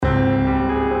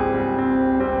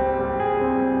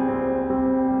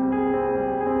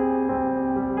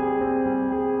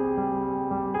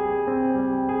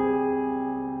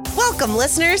Welcome,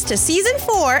 listeners, to Season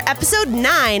 4, Episode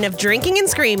 9 of Drinking and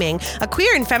Screaming, a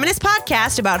queer and feminist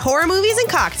podcast about horror movies and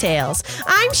cocktails.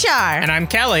 I'm Shar. And I'm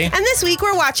Kelly. And this week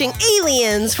we're watching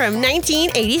Aliens from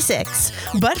 1986.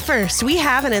 But first, we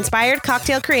have an inspired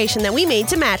cocktail creation that we made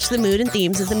to match the mood and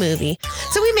themes of the movie.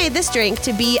 So we made this drink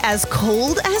to be as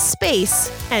cold as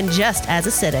space and just as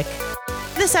acidic.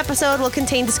 This episode will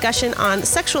contain discussion on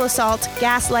sexual assault,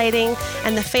 gaslighting,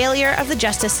 and the failure of the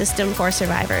justice system for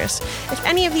survivors. If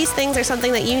any of these things are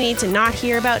something that you need to not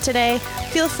hear about today,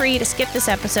 feel free to skip this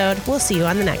episode. We'll see you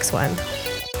on the next one.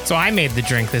 So I made the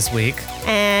drink this week.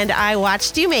 And I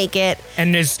watched you make it.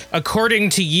 And according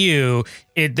to you,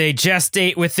 they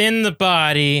gestate within the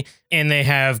body and they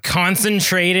have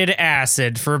concentrated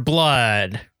acid for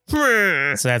blood.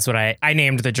 So that's what I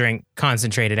named the drink,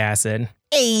 Concentrated Acid.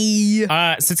 Hey.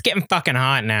 So it's getting fucking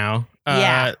hot now.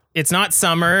 Yeah. It's not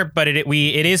summer, but it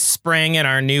is spring in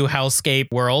our new hellscape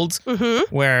world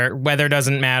where weather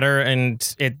doesn't matter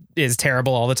and it is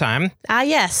terrible all the time.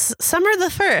 Yes. Summer the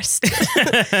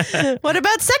 1st. What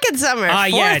about second summer?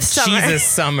 Yeah, summer. Jesus,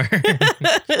 summer.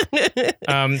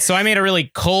 So I made a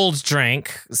really cold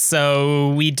drink so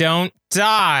we don't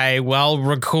die while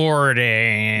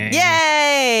recording.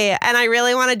 Yay! And I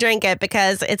really want to drink it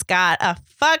because it's got a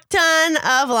fuck ton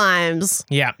of limes.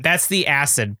 Yeah, that's the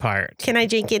acid part. Can I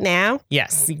drink it now?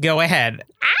 Yes, go ahead.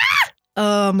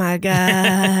 Oh my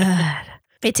God.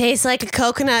 It tastes like a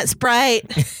coconut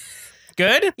Sprite.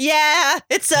 Good? Yeah,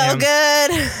 it's so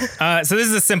good. So this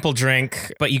is a simple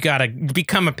drink, but you gotta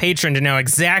become a patron to know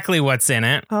exactly what's in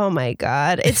it. Oh my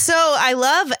God. I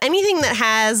love anything that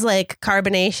has like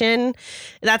carbonation.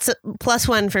 That's a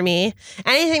 +1 for me.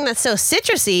 Anything that's so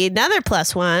citrusy, another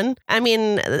 +1. I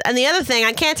mean, and the other thing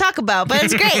I can't talk about, but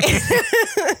it's great.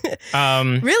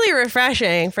 Really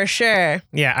refreshing for sure.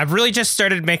 Yeah, I've really just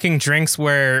started making drinks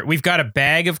where we've got a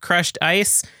bag of crushed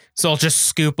ice. So I'll just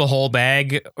scoop a whole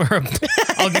bag.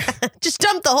 Just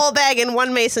dump the whole bag in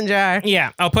one mason jar.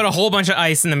 Yeah, I'll put a whole bunch of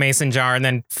ice in the mason jar and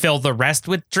then fill the rest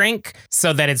with drink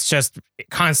so that it's just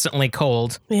constantly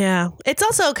cold. Yeah. It's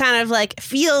also kind of like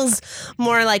feels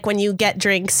more like when you get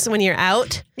drinks when you're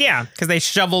out. Yeah, because they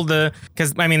shovel they're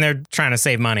trying to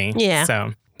save money. Yeah.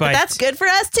 So. But that's good for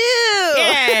us too.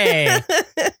 Yay!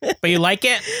 But you like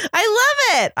it?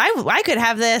 I love it. I could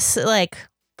have this like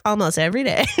almost every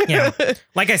day. Yeah.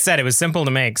 Like I said, it was simple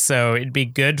to make, so it'd be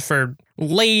good for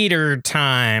later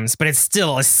times, but it's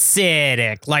still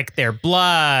acidic, like their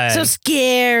blood. So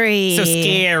scary.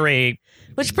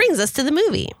 Which brings us to the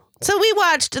movie. So we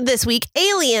watched this week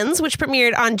Aliens, which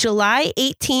premiered on July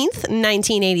 18th,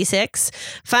 1986.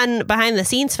 Fun behind the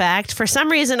scenes fact. For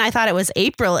some reason, I thought it was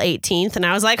April 18th, and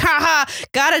I was like, haha,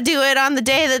 gotta do it on the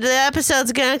day that the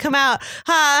episode's gonna come out.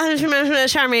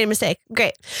 Char made a mistake.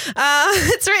 Great.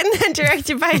 It's written and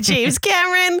directed by James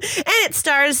Cameron, and it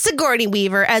stars Sigourney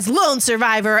Weaver as lone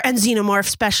survivor and xenomorph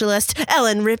specialist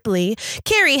Ellen Ripley,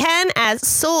 Carrie Henn as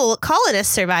sole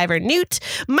colonist survivor Newt,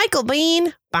 Michael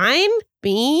Biehn?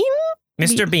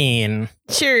 Mr. Bean.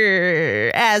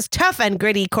 Sure. As tough and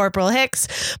gritty Corporal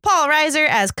Hicks, Paul Reiser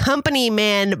as company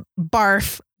man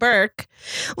Barf Burke,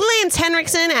 Lance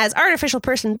Henriksen as artificial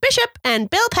person Bishop, and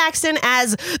Bill Paxton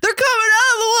as they're coming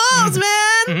out of the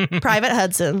walls, man, Private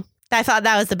Hudson. I thought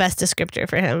that was the best descriptor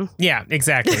for him. Yeah,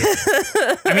 exactly.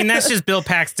 I mean, that's just Bill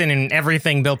Paxton and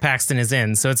everything Bill Paxton is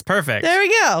in, so it's perfect. There we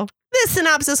go. This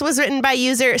synopsis was written by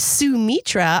user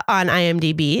Sumitra on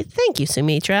IMDb. Thank you,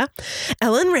 Sumitra.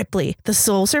 Ellen Ripley, the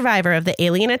sole survivor of the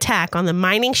alien attack on the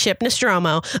mining ship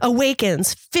Nostromo,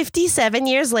 awakens 57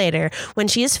 years later when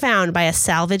she is found by a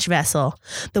salvage vessel.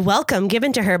 The welcome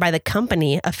given to her by the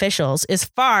company officials is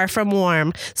far from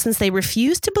warm, since they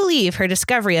refuse to believe her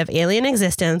discovery of alien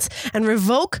existence and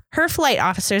revoke her flight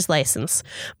officer's license.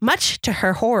 Much to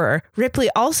her horror, Ripley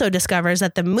also discovers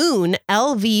that the moon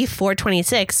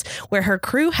LV-426, where her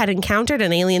crew had encountered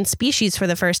an alien species for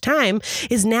the first time,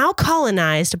 is now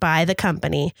colonized by the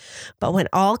company. But when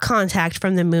all contact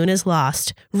from the moon is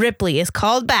lost, Ripley is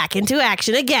called back into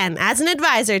action again as an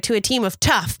advisor to a team of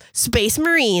tough space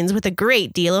marines with a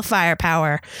great deal of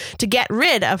firepower. To get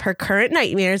rid of her current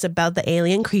nightmares about the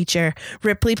alien creature,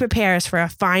 Ripley prepares for a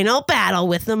final battle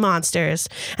with the monsters.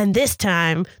 And this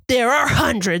time, there are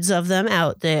hundreds of them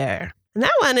out there. And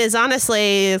that one is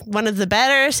honestly one of the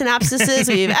better synopsises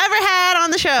we've ever had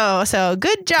on the show. So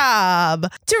good job.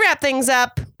 To wrap things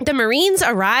up, the Marines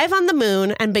arrive on the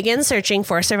moon and begin searching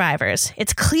for survivors.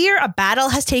 It's clear a battle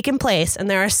has taken place and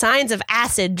there are signs of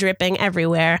acid dripping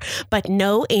everywhere, but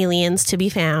no aliens to be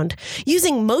found.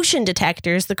 Using motion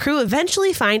detectors, the crew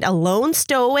eventually find a lone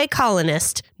stowaway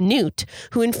colonist, Newt,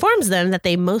 who informs them that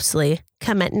they mostly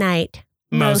come at night.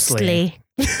 Mostly.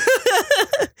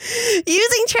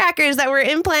 Using trackers that were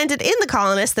implanted in the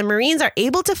colonists, the Marines are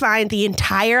able to find the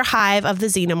entire hive of the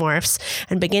xenomorphs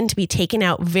and begin to be taken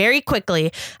out very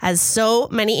quickly, as so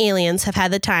many aliens have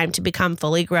had the time to become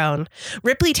fully grown.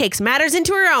 Ripley takes matters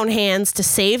into her own hands to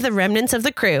save the remnants of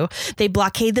the crew. They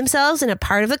blockade themselves in a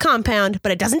part of the compound,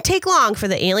 but it doesn't take long for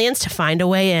the aliens to find a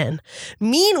way in.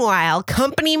 Meanwhile,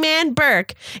 company man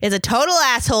Burke is a total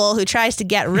asshole who tries to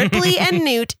get Ripley and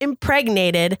Newt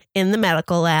impregnated in the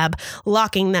medical lab,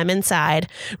 locking them inside.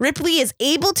 Ripley is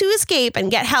able to escape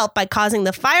and get help by causing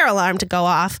the fire alarm to go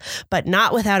off, but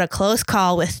not without a close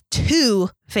call with 2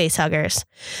 facehuggers.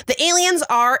 The aliens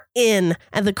are in,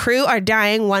 and the crew are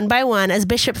dying one by one as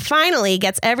Bishop finally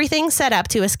gets everything set up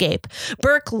to escape.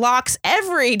 Burke locks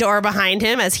every door behind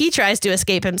him as he tries to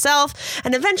escape himself,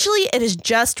 and eventually it is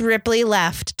just Ripley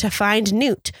left to find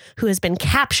Newt, who has been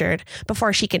captured,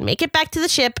 before she can make it back to the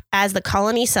ship as the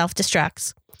colony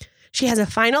self-destructs. She has a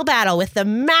final battle with the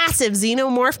massive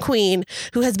xenomorph queen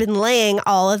who has been laying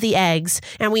all of the eggs.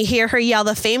 And we hear her yell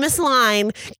the famous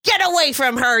line, "Get away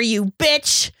from her, you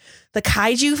bitch!" The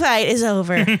kaiju fight is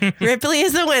over. Ripley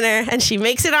is the winner, and she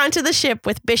makes it onto the ship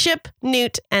with Bishop,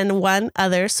 Newt, and one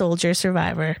other soldier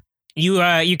survivor.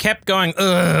 You kept going,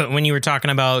 ugh, when you were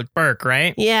talking about Burke,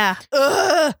 right? Yeah.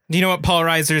 Ugh. Do you know what Paul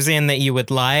Reiser's in that you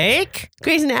would like?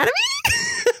 Grey's Anatomy?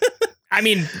 I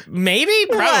mean, maybe,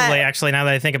 probably, What? Actually, now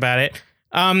that I think about it.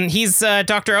 He's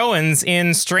Dr. Owens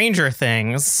in Stranger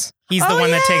Things. He's the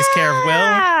one that takes care of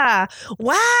Will.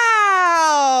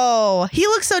 Wow. He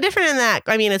looks so different in that.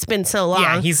 I mean, it's been so long.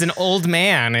 Yeah, he's an old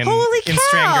man in Holy cow.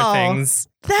 Stranger Things.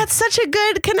 That's such a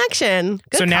good connection.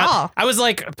 Good So now call. I was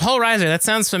like, Paul Reiser, that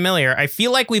sounds familiar. I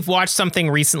feel like we've watched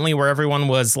something recently where everyone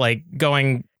was like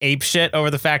going apeshit over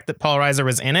the fact that Paul Reiser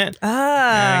was in it.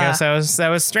 I guess that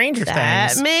was Stranger that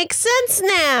Things. makes sense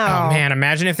now. Oh man,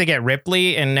 imagine if they get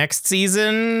Ripley in next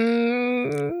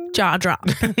season. Jaw drop.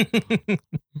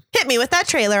 Hit me with that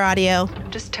trailer audio.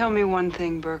 Just tell me one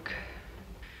thing, Burke.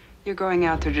 You're going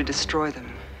out there to destroy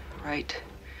them, right?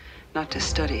 Not to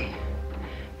study,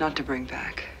 not to bring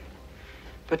back,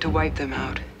 but to wipe them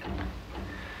out.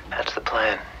 That's the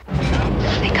plan.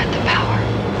 They cut the power.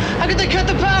 How could they cut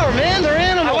the power, man? They're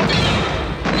animals.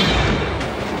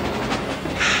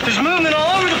 There's movement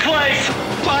all over the place.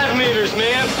 5 meters,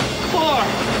 man.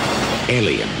 4.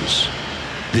 Aliens.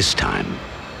 This time,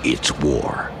 it's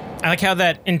war. I like how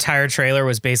that entire trailer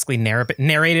was basically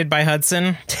narrated by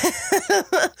Hudson.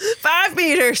 5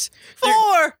 meters.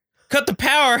 4. Cut the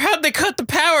power. How'd they cut the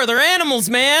power? They're animals,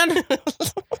 man.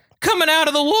 Coming out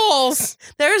of the walls.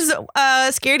 There's a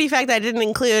scaredy fact I didn't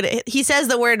include. He says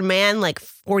the word man like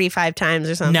 45 times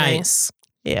or something. Nice.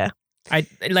 Yeah. I'm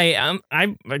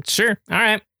sure. All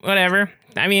right. Whatever.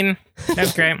 I mean,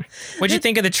 that's great. What'd you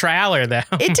think of the trailer, though?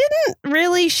 It didn't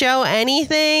really show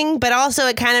anything, but also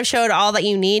it kind of showed all that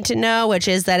you need to know, which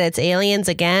is that it's aliens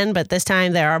again, but this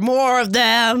time there are more of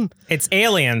them. It's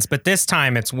aliens, but this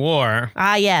time it's war.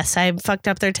 Ah, yes, I fucked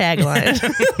up their tagline.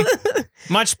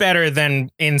 Much better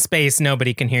than in space,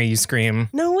 nobody can hear you scream.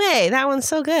 No way. That one's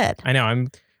so good. I know.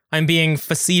 I'm being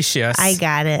facetious. I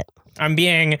got it. I'm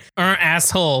being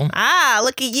asshole. Ah,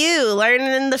 look at you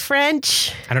learning the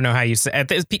French. I don't know how you say it.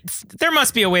 There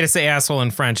must be a way to say asshole in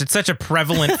French. It's such a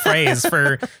prevalent phrase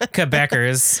for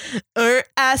Quebecers.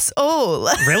 Asshole.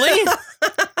 Really?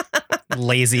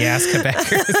 Lazy ass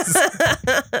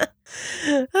Quebecers.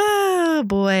 Oh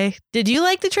boy. Did you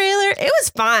like the trailer? It was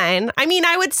fine. I mean,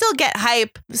 I would still get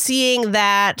hype seeing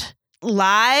that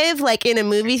live, like in a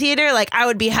movie theater. Like I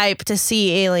would be hyped to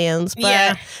see aliens, but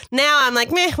Yeah. now I'm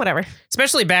like, meh, whatever.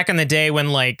 Especially back in the day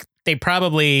when like they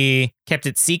probably kept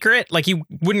it secret. Like you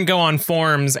wouldn't go on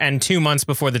forums and 2 months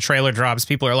before the trailer drops,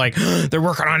 people are like, they're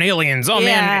working on aliens. Oh Yeah.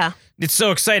 man, it's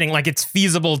so exciting. Like it's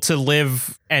feasible to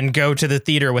live and go to the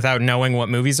theater without knowing what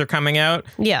movies are coming out.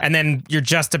 Yeah. And then you're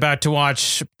just about to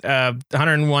watch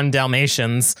 101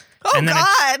 Dalmatians. Oh, and then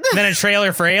God. then a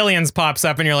trailer for Aliens pops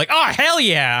up and you're like, oh, hell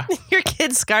yeah. Your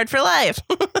kid's scarred for life.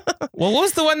 Well, what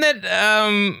was the one that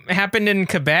happened in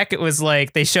Quebec? It was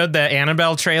like they showed the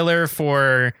Annabelle trailer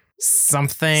for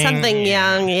something. Something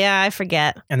young. Yeah, I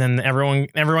forget. And then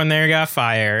everyone there got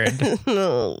fired.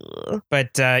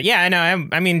 But yeah, I know.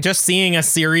 I mean, just seeing a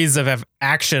series of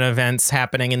action events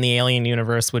happening in the Alien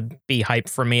universe would be hype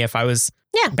for me if I was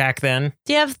back then.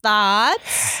 Do you have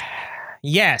thoughts?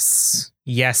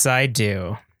 Yes, I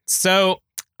do. So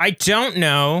I don't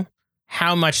know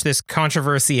how much this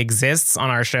controversy exists on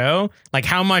our show, like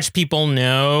how much people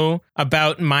know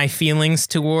about my feelings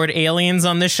toward aliens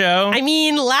on the show. I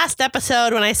mean, last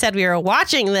episode when I said we were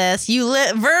watching this, you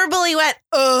verbally went,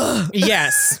 ugh.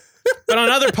 Yes. But on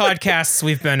other podcasts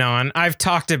we've been on, I've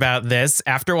talked about this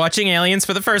after watching Aliens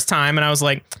for the first time, and I was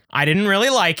like, I didn't really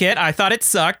like it. I thought it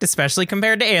sucked, especially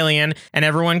compared to Alien, and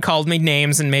everyone called me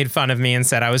names and made fun of me and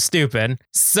said I was stupid.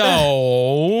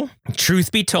 So,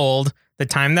 truth be told, the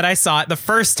time that I saw it the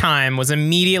first time was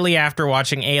immediately after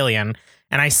watching Alien,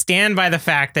 and I stand by the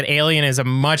fact that Alien is a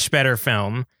much better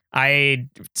film. I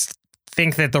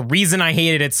think that the reason I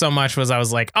hated it so much was I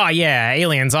was like, oh yeah,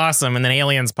 Alien's awesome, and then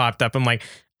Aliens popped up. I'm like,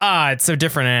 it's so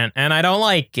different, and I don't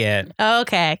like it.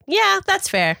 Okay. Yeah, that's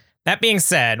fair. That being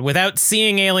said, without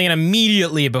seeing Alien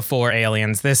immediately before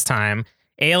Aliens this time,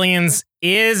 Aliens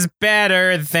is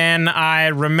better than I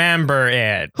remember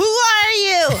it. Who are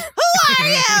you? Who are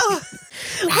you?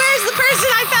 Where's the person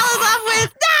I fell in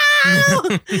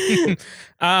love with?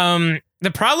 No!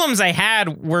 The problems I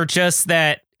had were just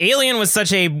that Alien was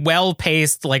such a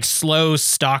well-paced, like, slow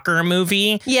stalker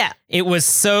movie. Yeah. It was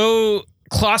so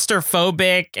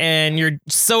claustrophobic, and you're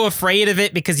so afraid of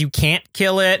it because you can't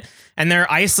kill it, and they're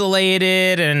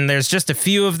isolated, and there's just a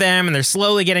few of them, and they're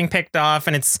slowly getting picked off,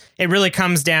 and it really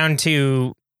comes down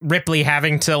to Ripley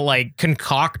having to, like,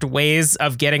 concoct ways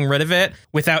of getting rid of it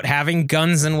without having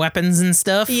guns and weapons and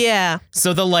stuff. Yeah.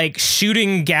 So the, like,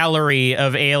 shooting gallery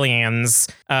of aliens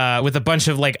with a bunch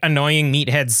of, like, annoying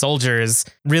meathead soldiers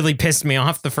really pissed me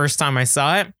off the first time I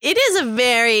saw it. It is a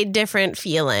very different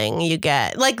feeling you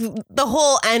get. Like, the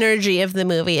whole energy of the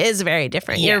movie is very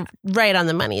different. Yeah. You're right on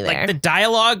the money there. Like, the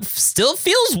dialogue still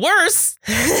feels worse.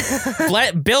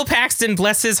 Bill Paxton,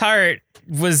 bless his heart,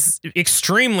 was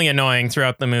extremely annoying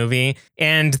throughout the movie,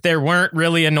 and there weren't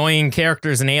really annoying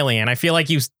characters in Alien. I feel like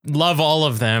you love all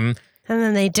of them. And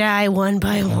then they die one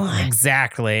by one.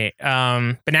 Exactly.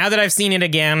 But now that I've seen it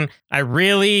again, I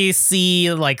really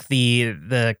see, like,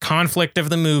 the conflict of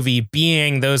the movie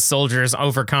being those soldiers'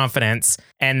 overconfidence,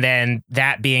 and then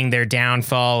that being their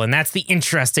downfall. And that's the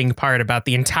interesting part about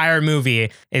the entire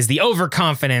movie, is the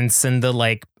overconfidence and the,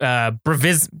 like,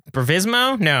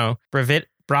 bravismo? No, bravido?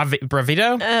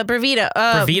 Bravito. Bravito?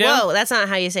 Whoa, that's not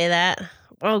how you say that.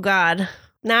 Oh, God.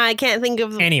 Now I can't think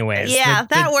of... Anyways. Yeah,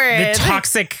 that word. The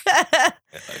toxic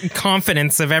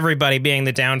confidence of everybody being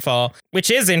the downfall, which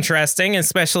is interesting,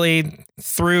 especially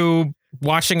through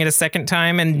watching it a second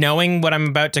time and knowing what I'm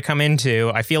about to come into.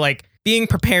 I feel like being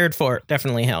prepared for it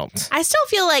definitely helped. I still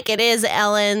feel like it is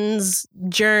Ellen's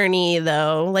journey,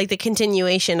 though, like the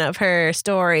continuation of her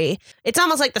story. It's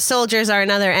almost like the soldiers are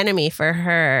another enemy for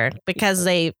her because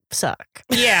they suck.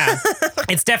 Yeah.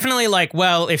 It's definitely like,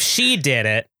 well, if she did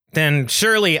it, then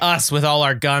surely us with all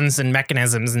our guns and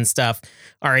mechanisms and stuff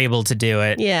are able to do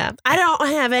it. Yeah. I don't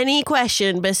have any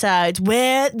question besides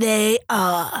where they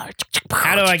are.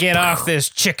 How do I get off this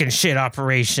chicken shit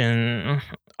operation?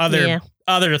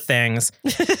 Other things.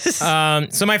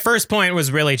 So my first point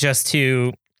was really just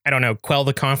to, I don't know, quell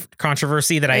the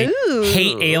controversy that I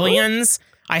hate aliens.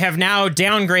 I have now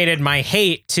downgraded my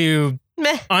hate to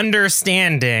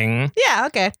understanding. Yeah,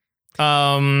 okay.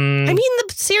 I mean, the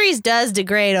series does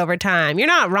degrade over time. You're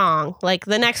not wrong. Like,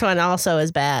 the next one also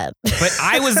is bad. But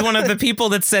I was one of the people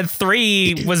that said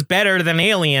 3 was better than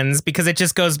Aliens because it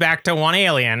just goes back to one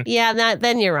alien. Yeah,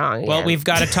 then you're wrong. Well, yeah. we've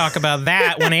got to talk about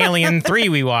that when Alien 3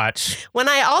 we watch. When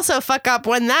I also fuck up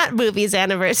when that movie's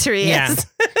anniversary is.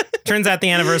 Turns out the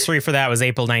anniversary for that was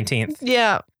April 19th.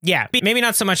 Yeah. Yeah, maybe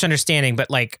not so much understanding, but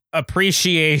like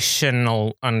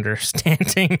appreciational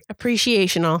understanding.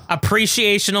 Appreciational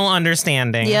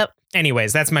understanding. Yep.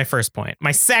 Anyways, that's my first point.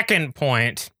 My second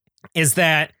point is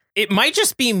that it might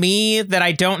just be me that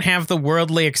I don't have the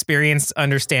worldly experience to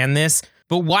understand this,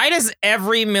 but why does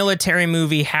every military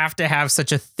movie have to have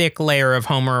such a thick layer of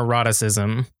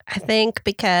homoeroticism? I think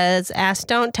because ask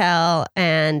don't tell,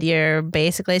 and you're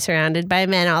basically surrounded by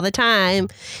men all the time.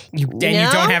 You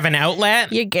don't have an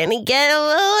outlet? You're going to get a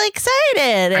little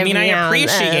excited. I mean, I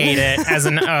appreciate it as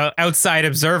an outside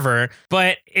observer,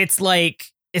 but it's like,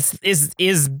 is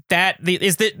that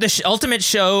the ultimate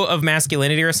show of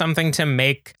masculinity or something, to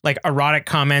make like erotic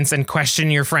comments and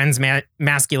question your friend's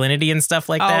masculinity and stuff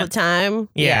like that all the time?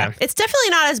 Yeah. It's definitely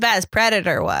not as bad as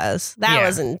Predator was. That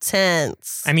was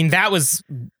intense. I mean, that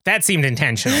seemed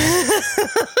intentional.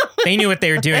 They knew what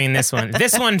they were doing in this one.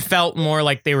 This one felt more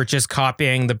like they were just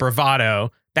copying the bravado.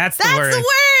 That's the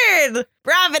word.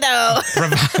 Bravado.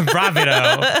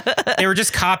 Bravado. They were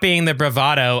just copying the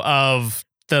bravado of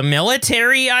the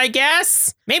military, I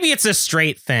guess. Maybe it's a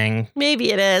straight thing.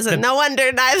 Maybe it is. And no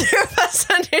wonder neither of us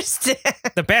understand.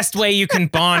 The best way you can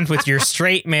bond with your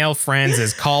straight male friends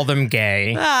is call them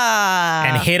gay.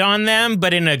 And hit on them,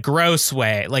 but in a gross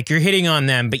way. Like you're hitting on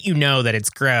them, but you know that it's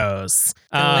gross.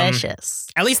 Delicious.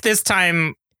 At least this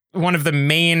time, one of the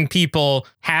main people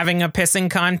having a pissing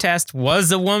contest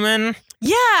was a woman.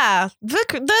 Yeah,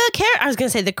 I was gonna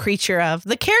say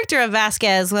the character of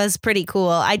Vasquez was pretty cool.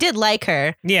 I did like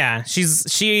her. Yeah,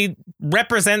 she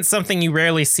represents something you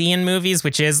rarely see in movies,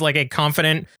 which is like a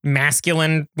confident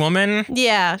masculine woman.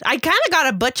 Yeah, I kind of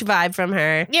got a Butch vibe from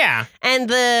her. Yeah, and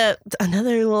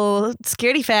another little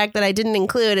scaredy fact that I didn't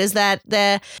include is that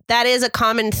that is a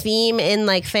common theme in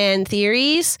like fan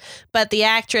theories, but the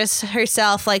actress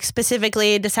herself like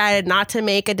specifically decided not to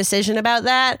make a decision about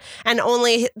that and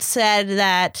only said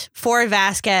that for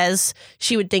Vasquez,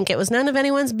 she would think it was none of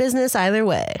anyone's business either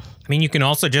way. I mean, you can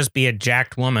also just be a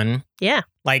jacked woman. Yeah.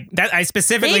 Like that, I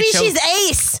specifically Maybe she's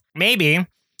Ace. Maybe.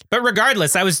 But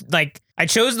regardless, I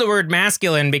chose the word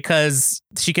masculine because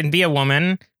she can be a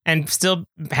woman and still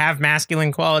have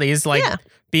masculine qualities, like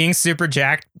being super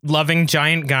jacked, loving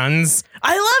giant guns.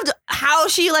 I loved how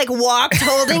she like walked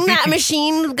holding that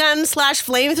machine gun /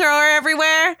 flamethrower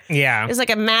everywhere. Yeah. It was like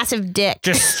a massive dick.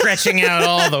 Just stretching out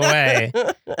all the way.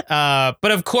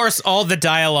 But of course, all the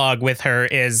dialogue with her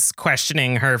is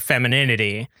questioning her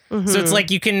femininity. Mm-hmm. So it's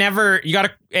like you got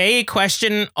to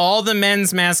question all the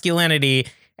men's masculinity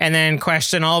and then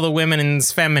question all the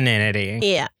women's femininity.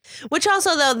 Yeah. Which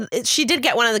also, though, she did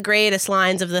get one of the greatest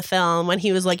lines of the film when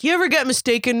he was like, "You ever get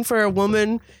mistaken for a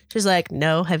woman?" She's like,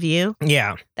 "No, have you?"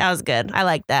 Yeah. That was good. I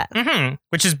like that. Mm-hmm.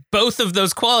 Which is both of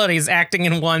those qualities acting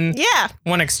in one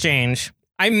exchange.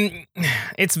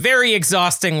 It's very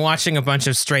exhausting watching a bunch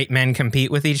of straight men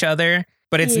compete with each other,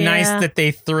 but it's nice that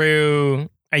they threw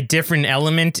a different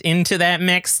element into that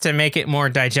mix to make it more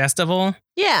digestible.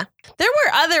 Yeah. There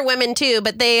were other women too,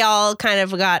 but they all kind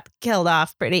of got killed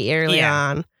off pretty early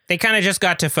on. They kind of just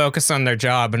got to focus on their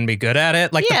job and be good at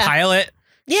it. Like the pilot,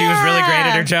 she was really great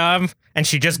at her job and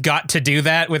she just got to do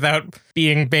that without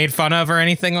being made fun of or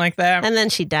anything like that. And then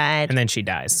she died. And then she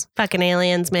dies. Fucking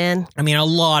aliens, man. I mean, a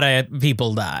lot of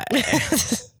people die.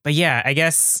 But yeah, I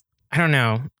guess, I don't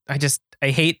know. I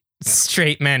hate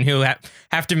straight men who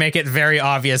have to make it very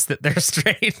obvious that they're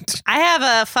straight. I have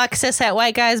a fuck cishet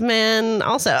white guys man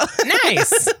also.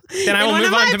 Nice. Then I will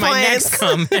move on to my next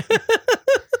comment.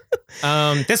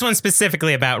 This one's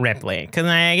specifically about Ripley because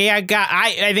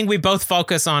I think we both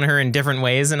focus on her in different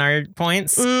ways in our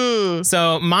points.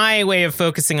 So my way of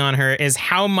focusing on her is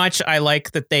how much I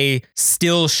like that they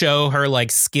still show her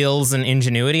like skills and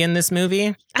ingenuity in this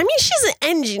movie. I mean, she's an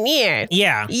engineer.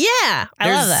 Yeah. Yeah.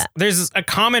 I love that. There's a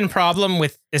common problem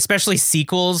with especially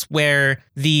sequels where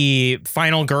the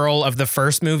final girl of the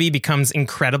first movie becomes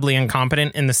incredibly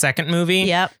incompetent in the second movie.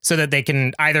 Yep. So that they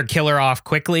can either kill her off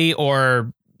quickly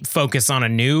or focus on a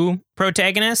new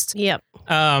protagonist. Yep.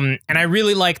 And I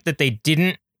really like that they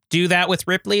didn't do that with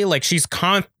Ripley. Like she's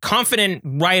confident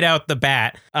right out the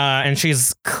bat. And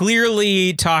she's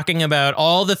clearly talking about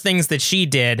all the things that she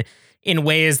did in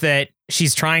ways that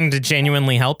she's trying to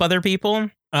genuinely help other people.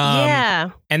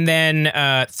 And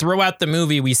then throughout the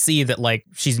movie, we see that like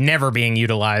she's never being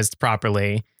utilized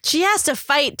properly. She has to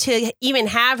fight to even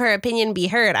have her opinion be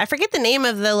heard. I forget the name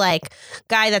of the like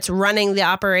guy that's running the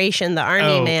operation, the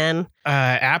army man.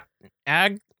 Apone.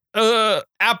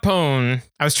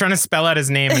 I was trying to spell out his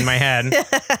name in my head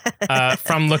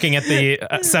from looking at the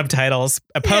subtitles.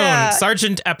 Apone,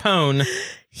 Sergeant Apone.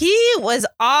 He was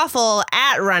awful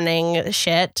at running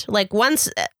shit. Like once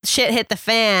shit hit the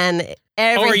fan,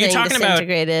 everything are you talking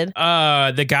disintegrated.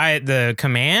 About the guy at the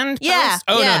command post?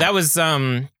 No, that was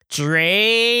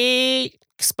Drake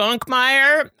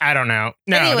Spunkmeyer. I don't know.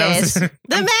 No, anyways, that was,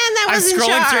 the man that was I'm in scrolling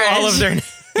charge. through all of their names.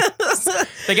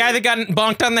 The guy that got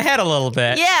bonked on the head a little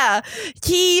bit. Yeah.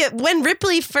 When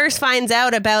Ripley first finds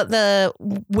out about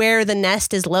where the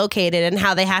nest is located and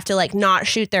how they have to like not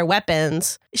shoot their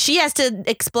weapons, she has to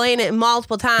explain it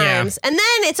multiple times. Yeah. And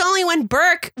then it's only when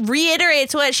Burke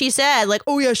reiterates what she said, like,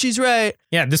 "Oh yeah, she's right.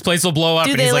 Yeah, this place will blow up."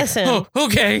 Do and they he's listen? Like, "Oh,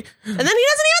 okay." And then he doesn't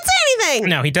even say anything.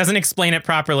 No, he doesn't explain it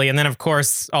properly. And then of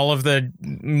course, all of the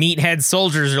meathead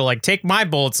soldiers are like, "Take my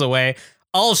bullets away.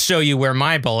 I'll show you where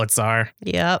my bullets are."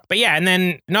 Yep. But yeah, and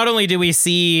then not only do we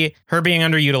see her being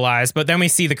underutilized, but then we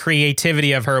see the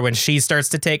creativity of her when she starts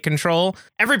to take control.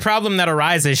 Every problem that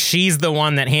arises, she's the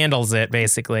one that handles it,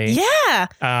 basically. Yeah.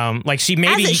 Like she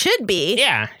maybe... As it should be.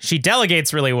 Yeah. She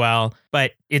delegates really well,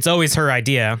 but it's always her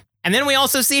idea. And then we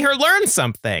also see her learn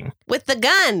something. With the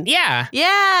gun. Yeah.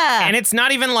 Yeah. And it's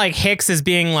not even like Hicks is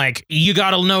being like, you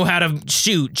gotta know how to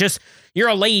shoot. Just, you're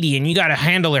a lady and you gotta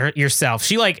handle her yourself.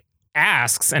 She like...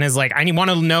 asks and is like, I want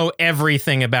to know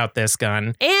everything about this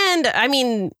gun. And I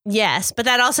mean, yes, but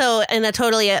that also, in a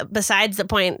totally besides the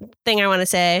point thing I want to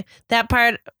say, that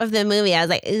part of the movie, I was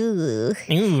like, ooh,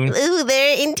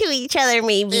 they're into each other,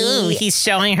 maybe. Ooh, he's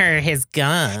showing her his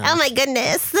gun. Oh my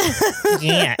goodness.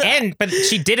 Yeah, but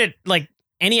she did it like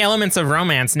any elements of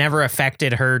romance never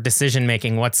affected her decision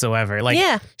making whatsoever. Like,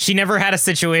 Yeah. she never had a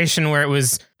situation where it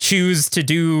was choose to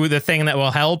do the thing that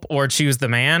will help or choose the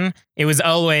man. It was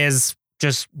always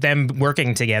just them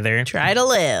working together. Try to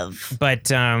live.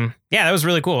 But yeah, that was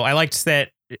really cool. I liked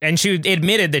that. And she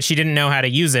admitted that she didn't know how to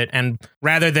use it. And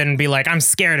rather than be like, I'm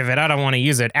scared of it, I don't want to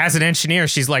use it. As an engineer,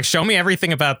 she's like, show me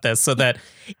everything about this so that.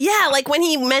 Yeah, like when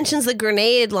he mentions the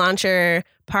grenade launcher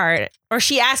part, or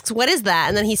she asks, what is that?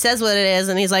 And then he says what it is.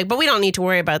 And he's like, but we don't need to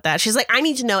worry about that. She's like, I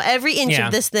need to know every inch Yeah.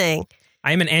 of this thing.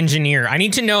 I'm an engineer. I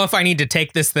need to know if I need to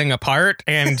take this thing apart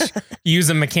and use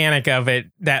a mechanic of it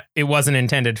that it wasn't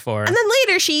intended for. And then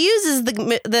later she uses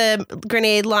the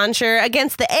grenade launcher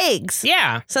against the eggs.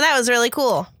 Yeah. So that was really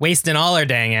cool. Wasting all our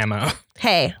dang ammo.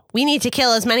 Hey, we need to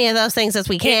kill as many of those things as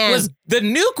we can. The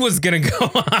nuke was going to go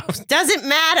off. Doesn't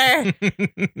matter.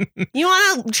 You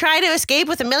want to try to escape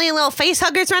with a million little face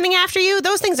huggers running after you?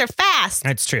 Those things are fast.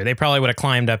 That's true. They probably would have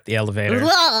climbed up the elevator.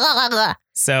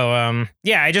 So,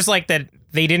 yeah, I just like that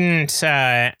they didn't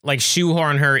like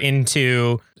shoehorn her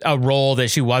into a role that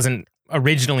she wasn't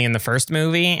originally in the first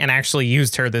movie and actually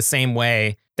used her the same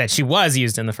way that she was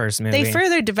used in the first movie. They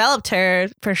further developed her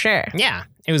for sure. Yeah,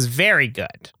 it was very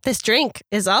good. This drink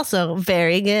is also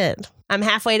very good. I'm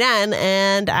halfway done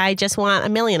and I just want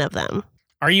 1 million of them.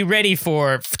 Are you ready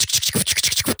for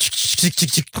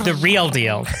the real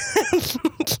deal?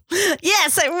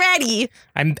 Yes, I'm ready.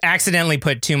 I accidentally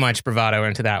put too much bravado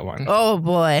into that one. Oh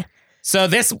boy. So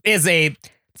this is a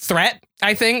threat,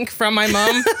 I think, from my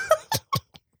mom.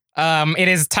 It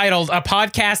is titled A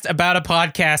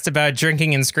Podcast About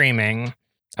Drinking and Screaming.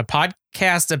 A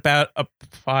podcast about a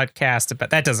podcast about...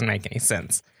 That doesn't make any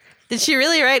sense. Did she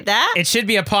really write that? It should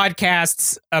be a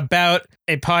podcast about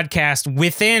a podcast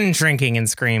within drinking and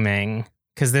screaming,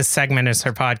 because this segment is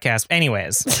her podcast.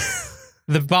 Anyways,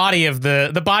 the body of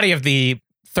the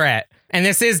threat, and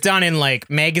this is done in like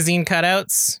magazine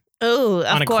cutouts. Oh,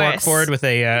 on a corkboard with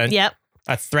a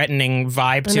threatening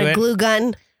vibe and to a it. glue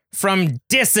gun. From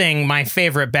dissing my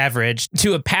favorite beverage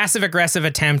to a passive-aggressive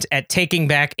attempt at taking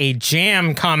back a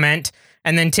jam comment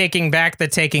and then taking back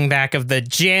of the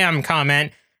jam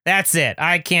comment. That's it.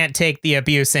 I can't take the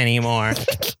abuse anymore.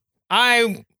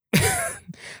 I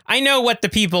know what the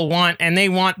people want, and they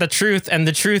want the truth, and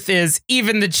the truth is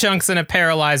even the chunks in a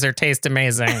paralyzer taste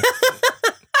amazing.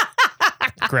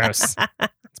 Gross.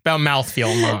 It's about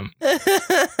mouthfeel, Mom.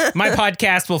 My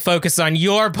podcast will focus on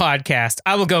your podcast.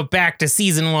 I will go back to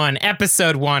season 1,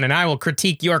 episode 1, and I will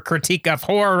critique your critique of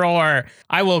horror.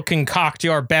 I will concoct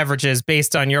your beverages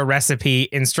based on your recipe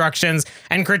instructions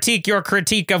and critique your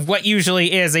critique of what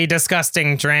usually is a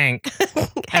disgusting drink.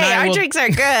 Hey, our drinks are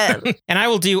good. And I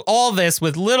will do all this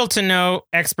with little to no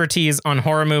expertise on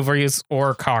horror movies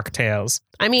or cocktails.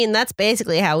 I mean, that's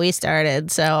basically how we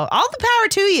started. So all the power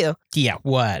to you. Yeah,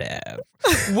 whatever.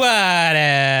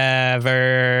 Whatever.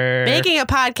 Making a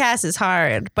podcast is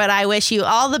hard, but I wish you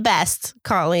all the best,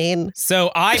 Colleen.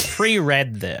 So I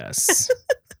pre-read this.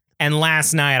 And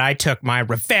last night I took my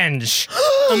revenge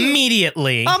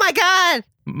immediately. Oh my God.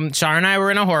 Char and I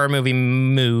were in a horror movie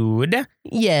mood.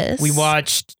 Yes. We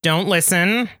watched Don't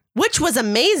Listen. Which was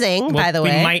amazing, by the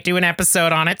way. We might do an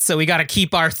episode on it, so we got to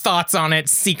keep our thoughts on it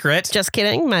secret. Just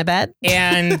kidding. My bad.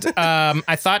 And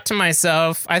I thought to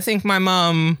myself, I think my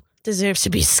mom deserves to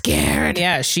be scared.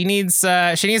 Yeah, she needs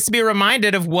to be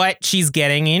reminded of what she's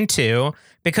getting into,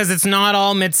 because it's not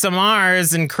all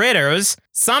Midsommars and critters.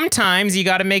 Sometimes you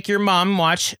got to make your mom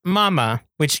watch Mama,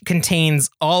 which contains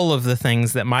all of the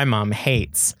things that my mom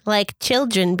hates. Like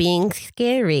children being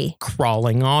scary.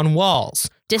 Crawling on walls.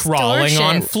 Crawling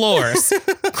on floors.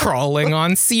 Crawling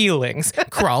on ceilings.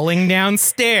 Crawling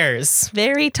downstairs.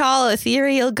 Very tall,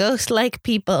 ethereal, ghost-like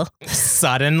people.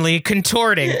 Suddenly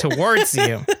contorting towards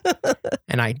you.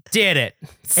 And I did it.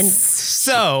 And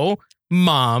so...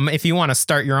 Mom, if you want to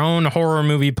start your own horror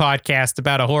movie podcast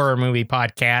about a horror movie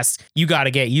podcast, you got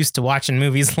to get used to watching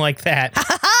movies like that.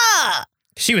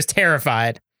 She was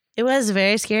terrified. It was a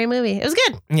very scary movie. It was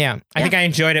good. Yeah. I think I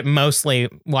enjoyed it mostly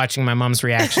watching my mom's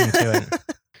reaction to it.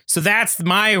 So that's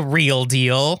my real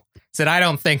deal. That I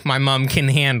don't think my mom can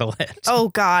handle it. Oh,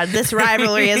 God. This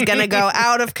rivalry is going to go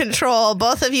out of control.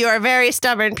 Both of you are very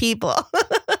stubborn people.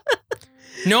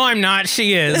 No, I'm not.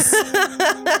 She is.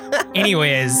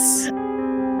 Anyways.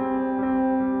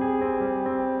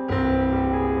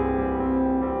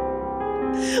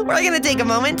 we're going to take a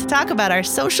moment to talk about our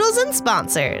socials and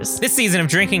sponsors. This season of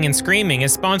Drinking and Screaming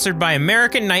is sponsored by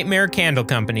American Nightmare Candle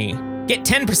Company. Get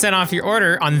 10% off your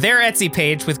order on their Etsy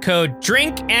page with code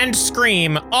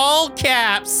DRINKANDSCREAM, all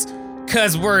caps,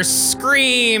 because we're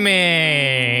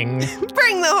screaming.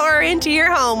 Bring the horror into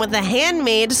your home with a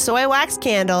handmade soy wax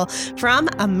candle from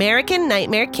American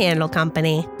Nightmare Candle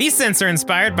Company. These scents are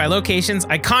inspired by locations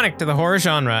iconic to the horror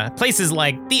genre, places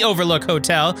like the Overlook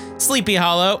Hotel, Sleepy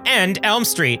Hollow, and Elm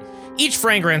Street. Each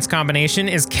fragrance combination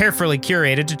is carefully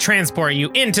curated to transport you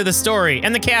into the story,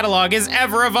 and the catalog is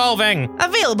ever evolving.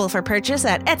 Available for purchase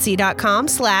at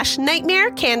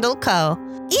etsy.com/Nightmare Candle Co.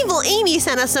 Evil Amy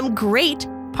sent us some great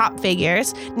pop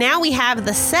figures. Now we have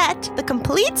the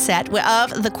complete set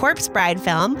of the Corpse Bride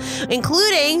film,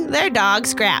 including their dog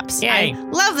Scraps. Yay. I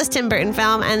love this Tim Burton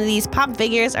film, and these pop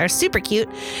figures are super cute.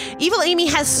 Evil Amy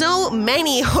has so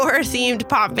many horror-themed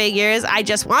pop figures. I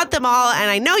just want them all, and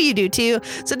I know you do too.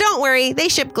 So don't worry, they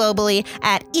ship globally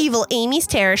at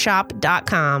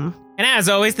evilamysterrorshop.com. And as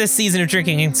always, this season of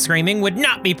Drinking and Screaming would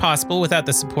not be possible without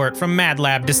the support from Mad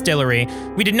Lab Distillery.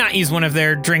 We did not use one of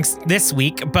their drinks this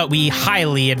week, but we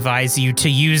highly advise you to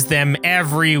use them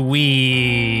every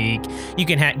week. You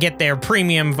can get their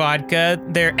premium vodka,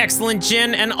 their excellent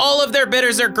gin, and all of their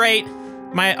bitters are great.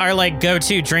 Our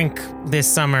go-to drink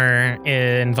this summer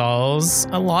involves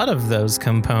a lot of those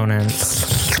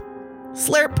components.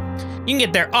 Slurp. You can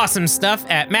get their awesome stuff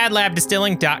at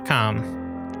madlabdistilling.com.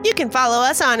 You can follow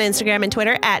us on Instagram and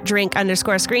Twitter at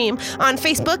drink_scream, on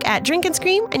Facebook at Drink and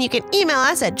Scream, and you can email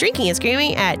us at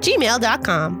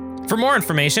drinkingandscreaming@gmail.com. For more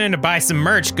information and to buy some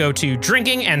merch, go to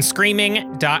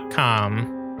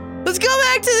drinkingandscreaming.com. Let's go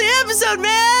back to the episode,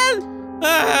 man!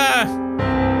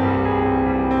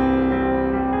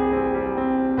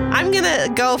 I'm gonna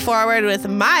go forward with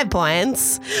my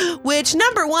points, which,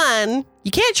 number one,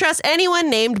 you can't trust anyone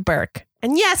named Burke.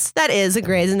 And yes, that is a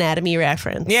Grey's Anatomy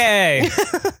reference. Yay!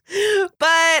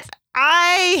 But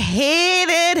I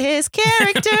hated his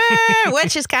character,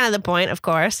 which is kind of the point, of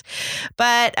course.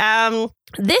 But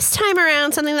this time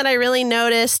around, something that I really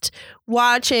noticed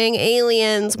watching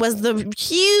Aliens was the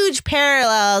huge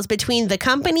parallels between the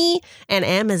company and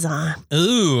Amazon.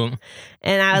 Ooh.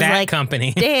 And I was that like,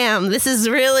 company. Damn, this is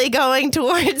really going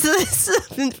towards this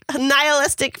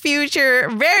nihilistic future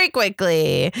very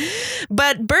quickly.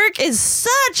 But Burke is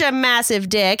such a massive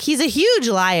dick. He's a huge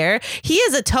liar. He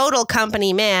is a total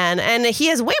company man, and he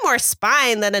has way more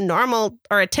spine than a normal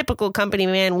or a typical company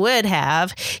man would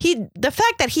have. The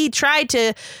fact that he tried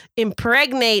to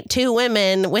impregnate 2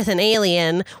 women with an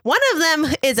alien, one of them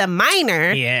is a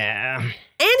minor. Yeah.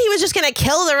 And he was just going to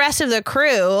kill the rest of the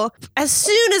crew. As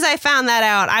soon as I found that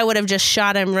out, I would have just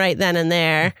shot him right then and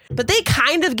there. But they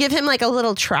kind of give him like a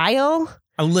little trial.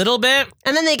 A little bit?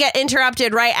 And then they get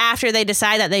interrupted right after they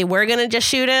decide that they were going to just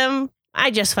shoot him.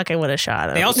 I just fucking would have shot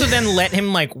him. They also then let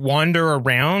him wander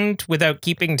around without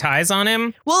keeping ties on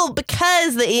him. Well,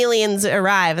 because the aliens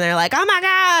arrive and they're like, oh my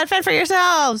God, fend for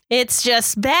yourselves. It's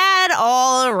just bad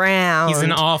all around. He's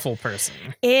an awful person.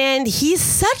 And he's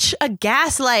such a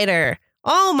gaslighter.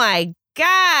 Oh my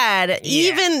God. Yeah.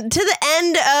 Even to the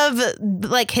end of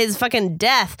his fucking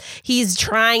death, he's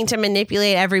trying to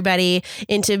manipulate everybody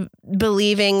into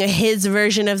believing his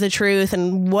version of the truth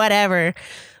and whatever.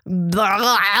 Blah,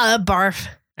 blah, barf.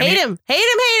 Hate him. I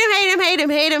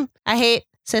hate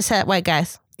cishet white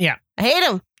guys. Yeah. I hate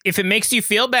him. If it makes you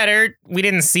feel better, we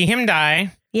didn't see him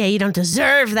die. Yeah, you don't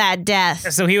deserve that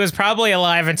death. So he was probably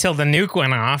alive until the nuke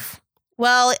went off.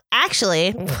 Well,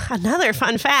 actually, another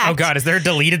fun fact. Oh, God, is there a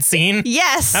deleted scene?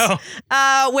 Yes.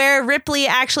 Oh. Where Ripley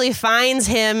actually finds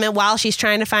him while she's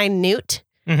trying to find Newt,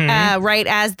 right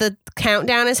as the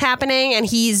countdown is happening, and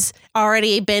he's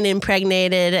already been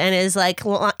impregnated and is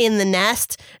in the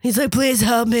nest. He's like, please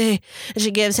help me. And she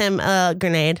gives him a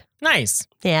grenade. Nice.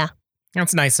 Yeah.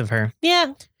 That's nice of her.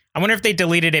 Yeah. I wonder if they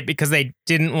deleted it because they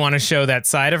didn't want to show that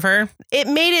side of her. It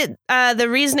made it, the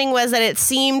reasoning was that it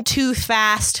seemed too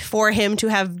fast for him to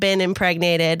have been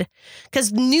impregnated.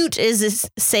 Because Newt is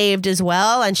saved as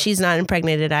well, and she's not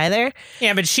impregnated either.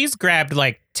 Yeah, but she's grabbed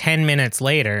 10 minutes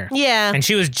later. Yeah. And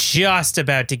she was just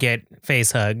about to get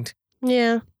face hugged.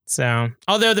 Yeah. So,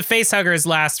 although the face huggers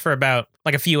last for about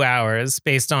a few hours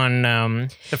based on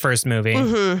the first movie.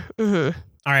 Mm-hmm. Mm-hmm.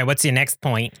 All right, what's your next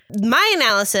point? My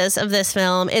analysis of this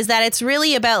film is that it's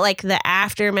really about the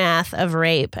aftermath of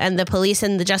rape and the police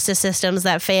and the justice systems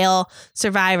that fail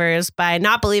survivors by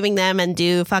not believing them and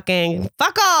do fucking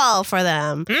fuck all for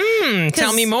them.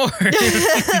 Tell me more.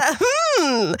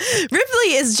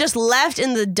 Ripley is just left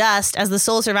in the dust as the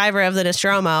sole survivor of the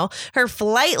Nostromo. Her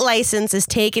flight license is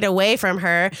taken away from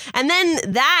her. And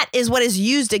then that is what is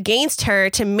used against her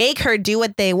to make her do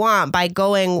what they want by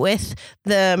going with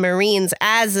the Marines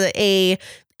as a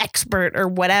expert or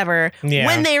whatever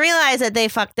when they realize that they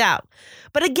fucked up.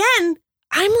 But again,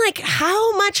 I'm like,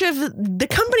 how much of the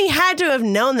company had to have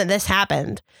known that this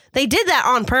happened? They did that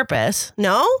on purpose.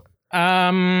 No?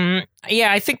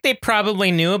 Yeah, I think they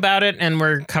probably knew about it and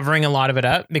were covering a lot of it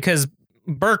up because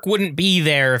Burke wouldn't be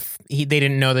there if they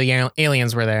didn't know the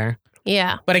aliens were there.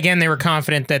 Yeah. But again, they were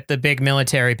confident that the big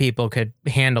military people could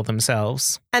handle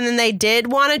themselves. And then they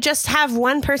did want to just have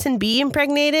one person be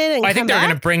impregnated and I think they're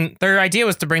going to their idea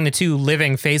was to bring the 2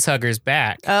 living facehuggers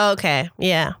back. Oh, okay.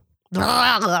 Yeah.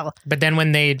 But then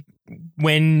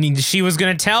when she was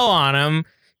going to tell on him,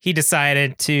 he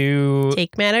decided to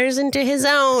take matters into his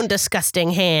own disgusting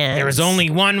hands. There was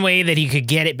only one way that he could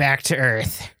get it back to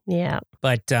Earth. Yeah.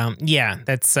 But yeah,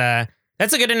 that's a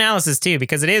good analysis too,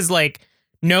 because it is like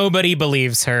nobody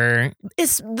believes her.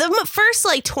 It's the first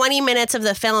like 20 minutes of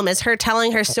the film is her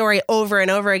telling her story over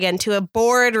and over again to a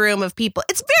boardroom of people.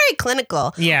 It's very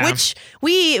clinical. Yeah. Which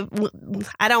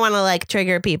I don't want to like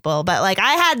trigger people, but like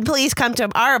I had police come to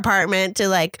our apartment to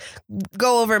like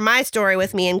go over my story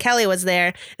with me and Kelly was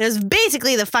there. It was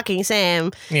basically the fucking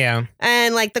same. Yeah.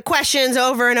 And like the questions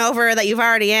over and over that you've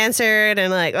already answered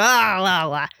and like, blah,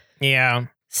 blah. Yeah.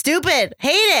 Stupid. Hate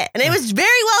it. And it was very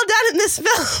well done in this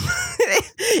film.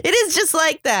 It is just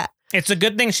like that. It's a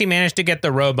good thing she managed to get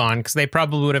the robe on because they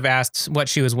probably would have asked what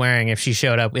she was wearing if she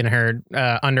showed up in her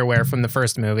underwear from the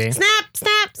first movie. Snap,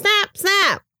 snap, snap,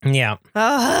 snap. Yeah.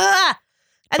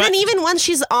 And then even once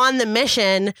she's on the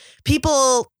mission,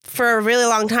 people for a really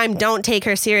long time don't take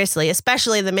her seriously,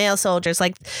 especially the male soldiers.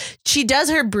 Like she does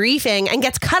her briefing and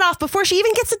gets cut off before she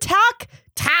even gets to talk.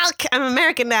 I'm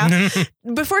American now.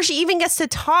 Before she even gets to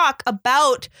talk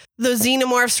about the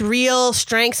xenomorphs' real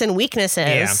strengths and weaknesses.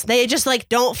 Yeah. They just like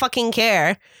don't fucking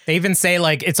care. They even say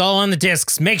like, it's all on the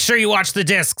discs. Make sure you watch the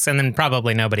discs. And then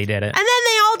probably nobody did it. And then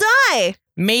they all die.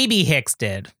 Maybe Hicks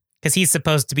did. Because he's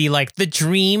supposed to be like the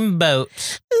dream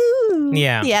boat. Ooh.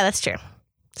 Yeah. Yeah, that's true.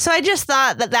 So I just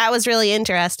thought that was really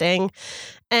interesting.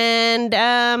 And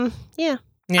yeah.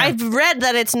 I've read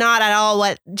that it's not at all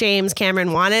what James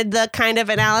Cameron wanted the kind of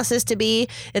analysis to be.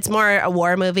 It's more a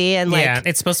war movie. And like,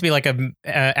 it's supposed to be like a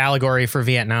allegory for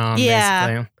Vietnam,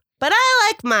 basically. But I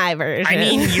like my version. I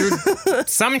mean,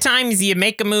 sometimes you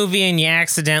make a movie and you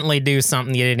accidentally do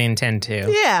something you didn't intend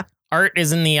to. Yeah. Art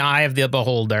is in the eye of the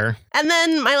beholder. And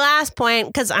then my last point,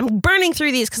 because I'm burning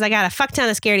through these because I got a fuck ton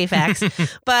of scaredy facts,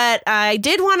 but I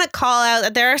did want to call out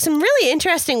that there are some really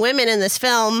interesting women in this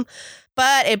film,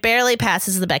 but it barely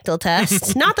passes the Bechdel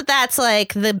test. Not that that's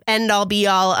like the end all be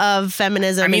all of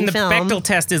feminism in film. I mean, the Bechdel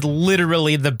test is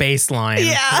literally the baseline.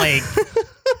 Yeah. Like,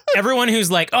 everyone who's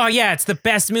like, oh yeah, it's the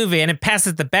best movie and it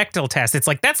passes the Bechdel test. It's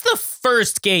like, that's the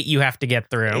first gate you have to get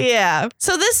through. Yeah.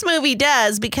 So this movie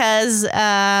does because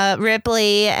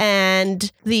Ripley and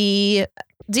the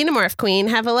Xenomorph Queen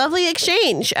have a lovely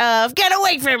exchange of get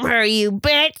away from her, you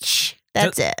bitch.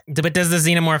 That's it. But does the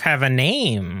Xenomorph have a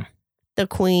name? The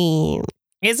Queen.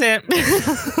 Is it?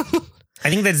 I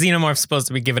think that Xenomorph's supposed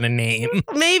to be given a name.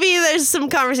 Maybe there's some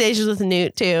conversations with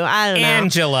Newt too. I don't know.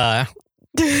 Angela.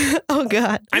 Oh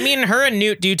God. I mean, her and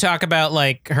Newt do talk about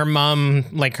like her mom.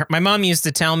 Like my mom used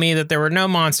to tell me that there were no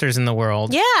monsters in the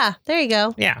world. Yeah, there you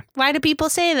go. Yeah. Why do people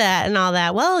say that and all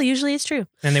that? Well, usually it's true.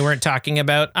 And they weren't talking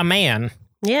about a man.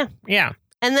 Yeah. Yeah.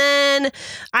 And then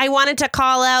I wanted to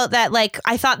call out that, like,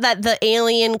 I thought that the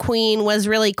alien queen was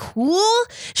really cool.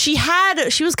 She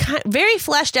was very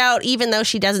fleshed out, even though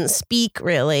she doesn't speak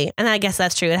really. And I guess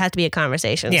that's true. It had to be a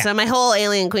conversation. Yeah. So my whole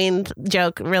alien queen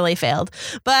joke really failed.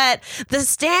 But the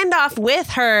standoff with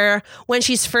her when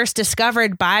she's first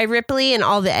discovered by Ripley and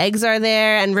all the eggs are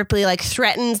there and Ripley like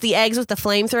threatens the eggs with the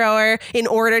flamethrower in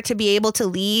order to be able to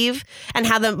leave, and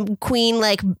how the queen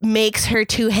like makes her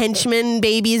 2 henchman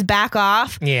babies back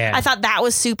off. Yeah. I thought that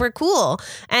was super cool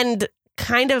and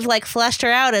kind of like fleshed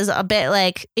her out as a bit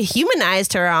like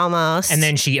humanized her almost. And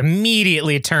then she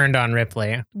immediately turned on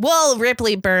Ripley. Well,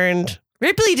 Ripley burned.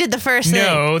 Ripley did the first thing.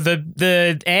 No,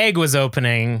 the egg was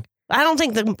opening. I don't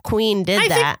think the queen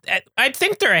did that. I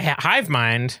think they're a hive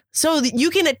mind. So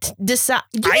you can decide.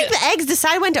 You think the eggs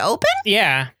decide when to open?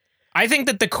 Yeah. I think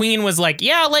that the queen was like,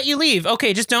 yeah, I'll let you leave.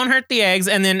 Okay, just don't hurt the eggs.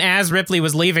 And then as Ripley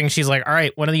was leaving, she's like, all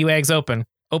right, one of you eggs open.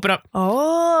 open up.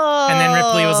 Oh. And then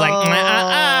Ripley was like,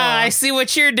 I see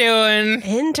what you're doing.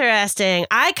 Interesting.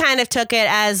 I kind of took it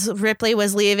as Ripley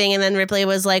was leaving, and then Ripley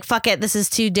was like, fuck it, this is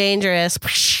too dangerous.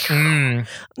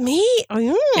 Me?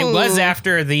 It was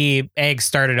after the egg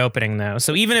started opening, though.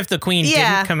 So even if the queen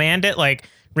didn't command it, like,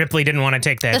 Ripley didn't want to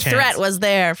take that chance. The threat was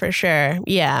there for sure.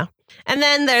 Yeah. And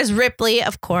then there's Ripley,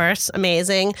 of course.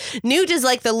 Amazing. Nuge is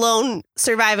like the lone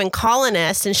surviving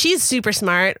colonist, and she's super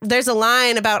smart. There's a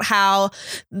line about how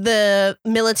the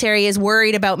military is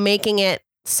worried about making it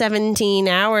 17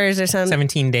 hours or something.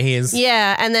 17 days.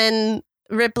 Yeah. And then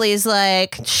Ripley's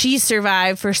like, she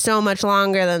survived for so much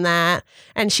longer than that.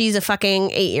 And she's a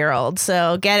fucking 8-year-old.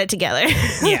 So get it together.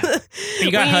 Yeah. But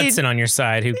you got Hudson on your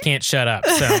side who can't shut up.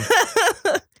 So.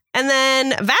 And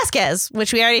then Vasquez,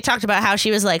 which we already talked about how she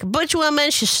was like a butch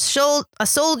woman. She's a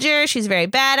soldier. She's very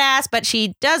badass, but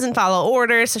she doesn't follow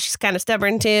orders. So she's kind of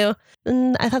stubborn too.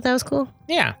 And I thought that was cool.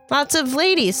 Yeah. Lots of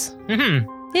ladies. Mm-hmm.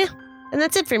 Yeah. And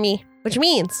that's it for me, which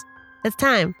means it's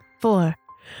time for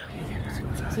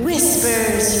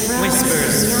Whispers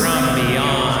from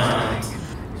Beyond.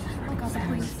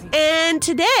 And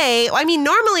today, I mean,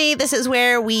 normally this is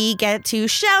where we get to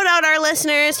shout out our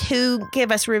listeners who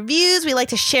give us reviews. We like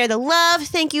to share the love.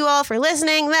 Thank you all for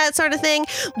listening, that sort of thing.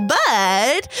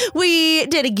 But we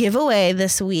did a giveaway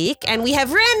this week, and we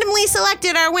have randomly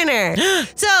selected our winner.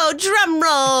 So, drum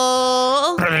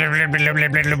roll.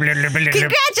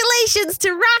 Congratulations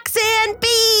to Roxanne B.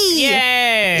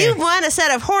 Yay! You've won a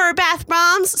set of horror bath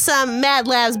bombs, some Mad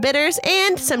Labs bitters,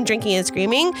 and some drinking and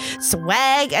screaming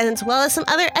swag, and as well as some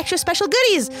other extra special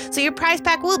goodies. So your prize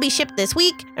pack will be shipped this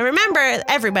week. And remember,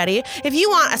 everybody, if you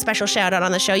want a special shout out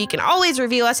on the show, you can always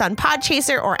review us on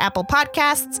Podchaser or Apple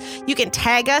Podcasts. You can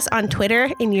tag us on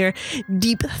Twitter in your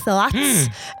deep thoughts.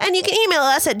 And you can email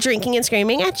us at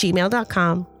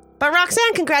drinkingandscreaming@gmail.com. But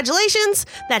Roxanne, congratulations.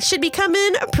 That should be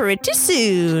coming pretty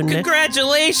soon.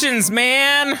 Congratulations,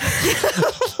 man.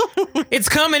 It's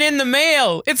coming in the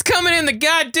mail. It's coming in the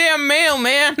goddamn mail,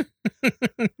 man.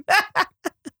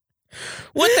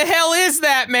 What the hell is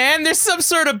that, man? There's some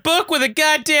sort of book with a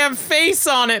goddamn face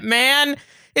on it, man.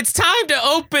 It's time to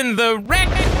open the Reconomicon,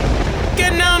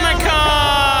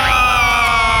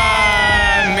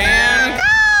 man.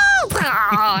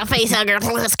 Face hugger.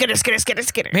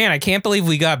 Skitter. Man, I can't believe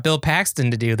we got Bill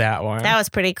Paxton to do that one. That was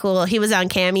pretty cool. He was on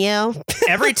Cameo.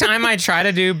 Every time I try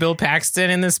to do Bill Paxton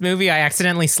in this movie, I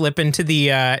accidentally slip into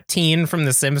the teen from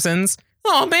The Simpsons.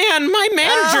 Oh, man, my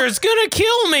manager's gonna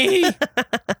kill me.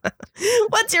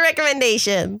 What's your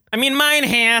recommendation? I mean, mine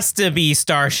has to be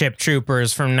Starship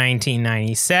Troopers from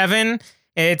 1997.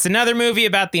 It's another movie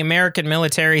about the American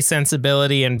military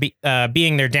sensibility and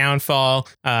being their downfall.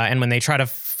 And when they try to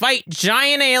fight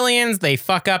giant aliens, they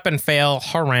fuck up and fail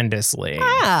horrendously.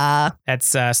 Ah.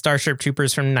 That's Starship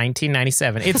Troopers from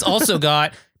 1997. It's also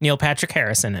got Neil Patrick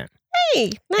Harris in it.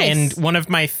 Hey, nice. And one of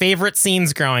my favorite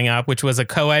scenes growing up, which was a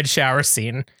co-ed shower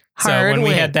scene. So when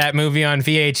we had that movie on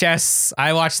VHS,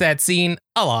 I watched that scene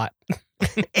a lot.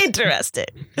 Interesting.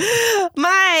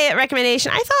 My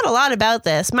recommendation, I thought a lot about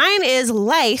this. Mine is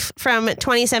Life from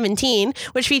 2017,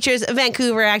 which features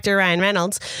Vancouver actor Ryan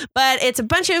Reynolds. But it's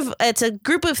a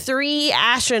group of 3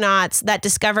 astronauts that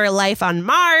discover life on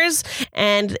Mars.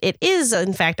 And it is,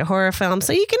 in fact, a horror film.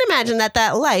 So you can imagine that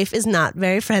life is not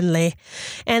very friendly.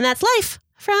 And that's Life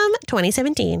from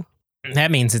 2017.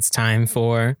 That means it's time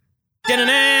for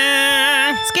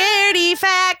Scaredy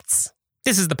Facts.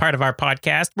 This is the part of our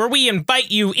podcast where we invite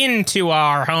you into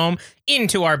our home,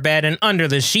 into our bed, and under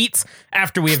the sheets.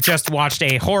 After we have just watched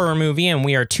a horror movie and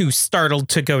we are too startled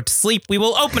to go to sleep, we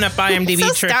will open up IMDb.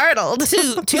 So startled.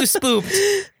 Too spooked.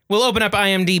 We'll open up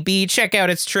IMDb, check out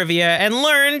its trivia, and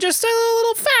learn just a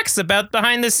little facts about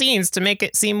behind the scenes to make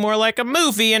it seem more like a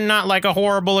movie and not like a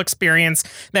horrible experience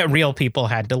that real people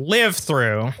had to live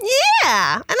through.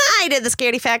 Yeah, and I did the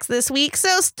Scaredy Facts this week,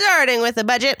 so starting with a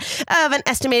budget of an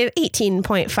estimated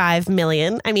 $18.5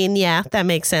 million. I mean, yeah, that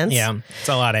makes sense. Yeah, it's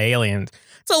a lot of aliens.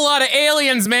 It's a lot of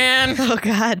aliens, man. Oh,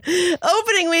 God.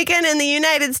 Opening weekend in the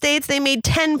United States, they made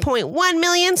 $10.1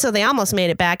 million, so they almost made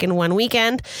it back in one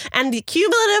weekend. And the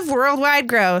cumulative worldwide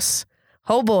gross,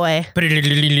 oh boy,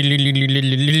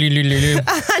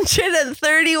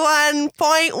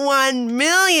 $131.1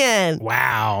 million.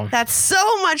 Wow. That's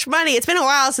so much money. It's been a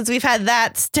while since we've had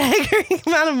that staggering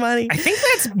amount of money. I think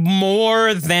that's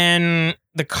more than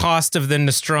the cost of the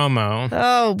Nostromo.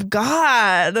 Oh,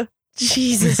 God.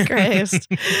 Jesus Christ.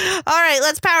 All right,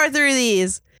 let's power through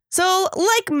these. So,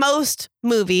 like most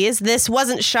movies, this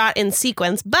wasn't shot in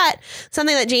sequence, but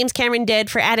something that James Cameron did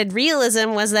for added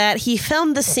realism was that he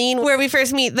filmed the scene where we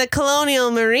first meet the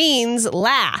Colonial Marines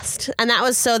last. And that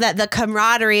was so that the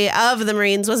camaraderie of the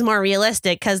Marines was more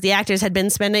realistic because the actors had been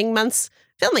spending months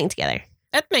filming together.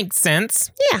 That makes sense.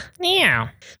 Yeah. Yeah.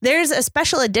 There's a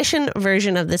special edition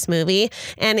version of this movie,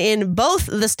 and in both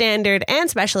the standard and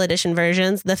special edition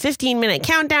versions, the 15-minute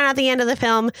countdown at the end of the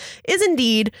film is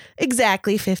indeed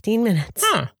exactly 15 minutes.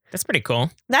 Huh. That's pretty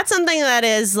cool. That's something that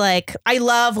is like, I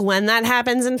love when that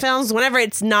happens in films. Whenever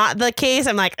it's not the case,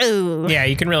 I'm like, ooh. Yeah,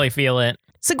 you can really feel it.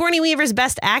 Sigourney Weaver's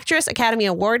Best Actress Academy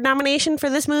Award nomination for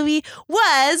this movie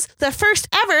was the first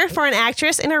ever for an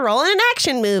actress in a role in an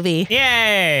action movie.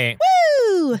 Yay.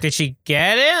 Woo! Did she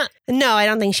get it? No, I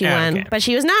don't think she won, okay. but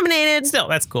she was nominated. Still,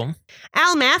 that's cool.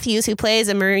 Al Matthews, who plays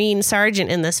a Marine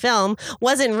sergeant in this film,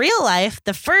 was in real life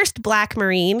the first Black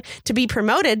Marine to be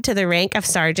promoted to the rank of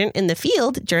sergeant in the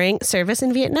field during service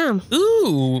in Vietnam.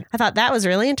 Ooh. I thought that was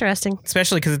really interesting.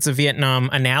 Especially because it's a Vietnam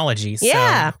analogy. So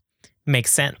Yeah.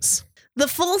 makes sense. The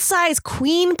full-size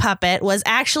Queen puppet was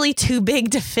actually too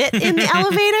big to fit in the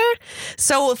elevator.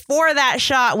 So for that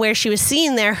shot where she was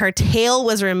seen there, her tail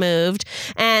was removed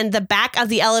and the back of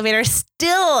the elevator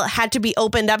still had to be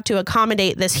opened up to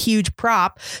accommodate this huge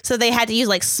prop. So they had to use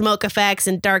like smoke effects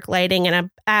and dark lighting, and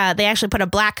they actually put a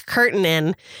black curtain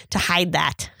in to hide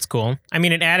that. It's cool. I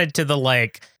mean, it added to the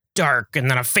like dark and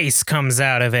then a face comes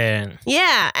out of it.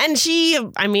 Yeah. And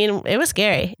it was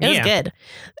scary. It was good.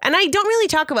 And I don't really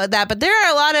talk about that, but there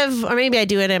are a lot of, or maybe I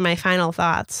do it in my final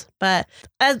thoughts. But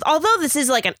although this is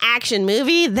like an action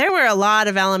movie, there were a lot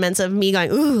of elements of me going,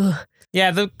 ooh.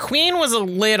 Yeah, the Queen was a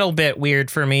little bit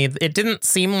weird for me. It didn't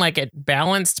seem like it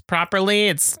balanced properly.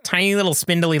 Its tiny little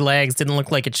spindly legs didn't look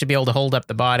like it should be able to hold up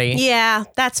the body. Yeah,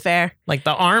 that's fair. Like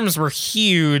the arms were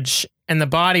huge and the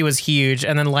body was huge,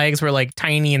 and then legs were like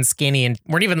tiny and skinny and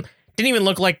didn't even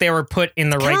look like they were put in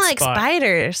the right Kind of like spot.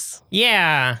 Spiders.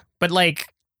 Yeah, but like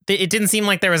it didn't seem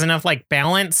like there was enough like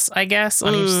balance, I guess,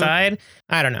 on each side.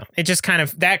 I don't know. It just kind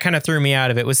of threw me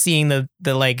out of it, was seeing the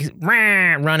like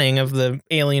running of the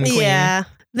alien queen. Yeah.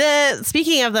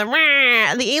 Speaking of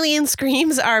the alien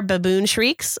screams are baboon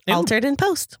shrieks, altered in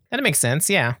post. That makes sense.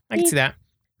 Yeah, I can see that.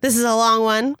 This is a long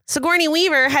one. Sigourney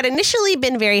Weaver had initially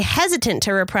been very hesitant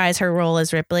to reprise her role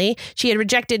as Ripley. She had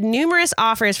rejected numerous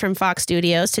offers from Fox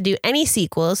Studios to do any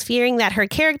sequels, fearing that her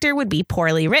character would be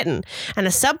poorly written, and a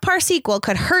subpar sequel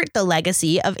could hurt the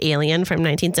legacy of Alien from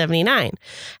 1979.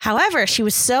 However, she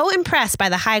was so impressed by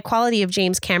the high quality of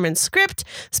James Cameron's script,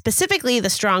 specifically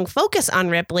the strong focus on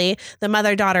Ripley, the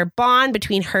mother-daughter bond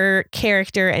between her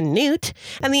character and Newt,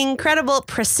 and the incredible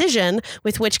precision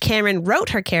with which Cameron wrote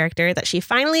her character, that she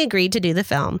finally agreed to do the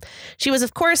film. She was,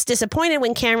 of course, disappointed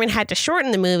when Cameron had to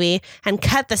shorten the movie and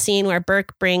cut the scene where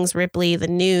Burke brings Ripley the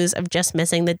news of just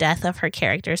missing the death of her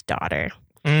character's daughter,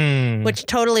 which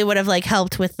totally would have like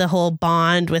helped with the whole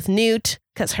bond with Newt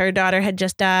because her daughter had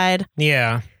just died.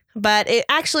 Yeah. But it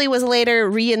actually was later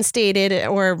reinstated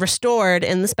or restored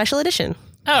in the special edition.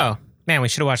 Oh, man, we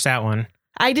should have watched that one.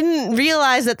 I didn't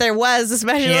realize that there was a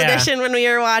special edition when we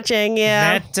were watching.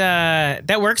 Yeah.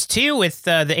 That works too with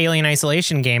the Alien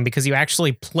Isolation game, because you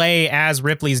actually play as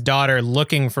Ripley's daughter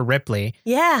looking for Ripley.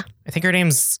 Yeah. I think her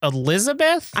name's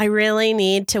Elizabeth. I really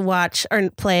need to watch or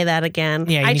play that again.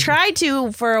 Yeah, I tried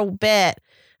to for a bit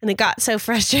and it got so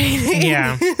frustrating.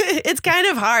 Yeah. It's kind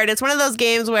of hard. It's one of those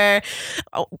games where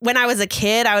when I was a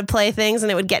kid, I would play things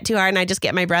and it would get too hard and I'd just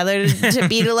get my brother to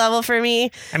beat a level for me.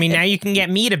 I mean, now you can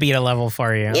get me to beat a level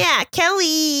for you. Yeah,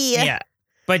 Kelly. Yeah.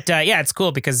 But it's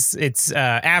cool because it's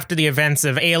after the events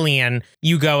of Alien,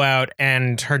 you go out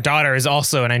and her daughter is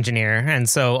also an engineer. And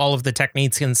so all of the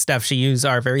techniques and stuff she used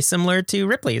are very similar to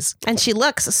Ripley's. And she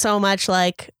looks so much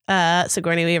like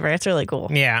Sigourney Weaver. It's really cool.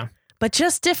 Yeah. But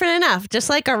just different enough, just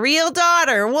like a real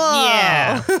daughter. Whoa.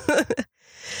 Yeah.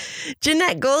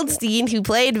 Jeanette Goldstein, who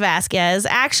played Vasquez,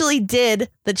 actually did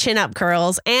the chin-up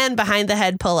curls and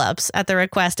behind-the-head pull-ups at the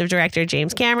request of director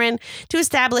James Cameron to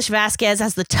establish Vasquez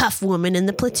as the tough woman in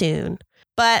the platoon.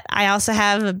 But I also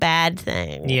have a bad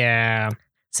thing. Yeah.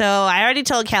 So I already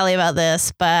told Kelly about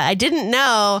this, but I didn't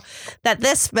know that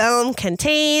this film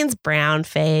contains brown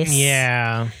face.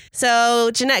 Yeah.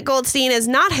 So Jeanette Goldstein is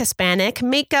not Hispanic.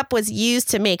 Makeup was used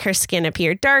to make her skin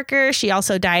appear darker. She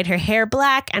also dyed her hair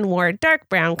black and wore dark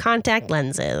brown contact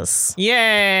lenses.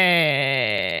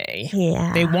 Yay.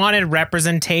 Yeah. They wanted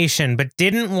representation, but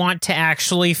didn't want to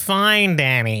actually find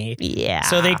any. Yeah.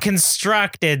 So they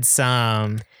constructed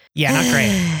some. Yeah, not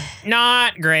great.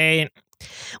 Not great.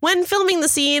 When filming the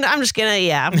scene, I only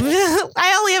have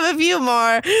a few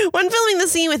more. When filming the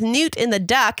scene with Newt in the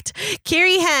duct,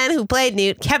 Carrie Henn, who played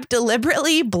Newt, kept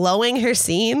deliberately blowing her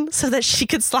scene so that she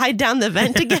could slide down the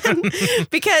vent again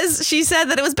because she said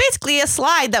that it was basically a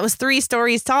slide that was 3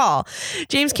 stories tall.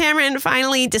 James Cameron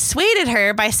finally dissuaded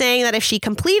her by saying that if she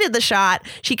completed the shot,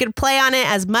 she could play on it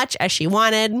as much as she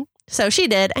wanted. So she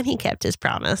did, and he kept his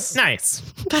promise. Nice.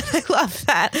 But I love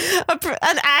that. A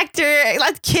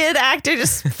kid actor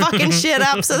just fucking shit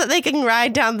up so that they can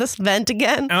ride down this vent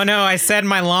again. Oh no, I said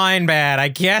my line bad. I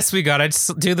guess we gotta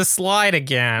do the slide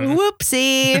again.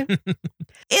 Whoopsie.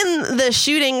 In the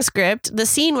shooting script, the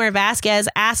scene where Vasquez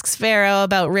asks Farrow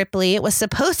about Ripley was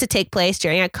supposed to take place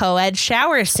during a co-ed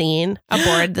shower scene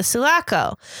aboard the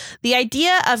Sulaco. The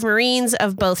idea of Marines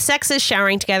of both sexes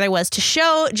showering together was to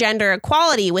show gender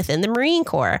equality within the Marine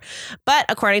Corps. But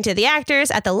according to the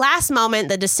actors, at the last moment,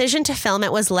 the decision to film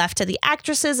it was left to the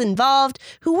actresses involved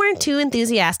who weren't too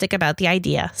enthusiastic about the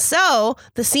idea. So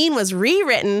the scene was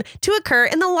rewritten to occur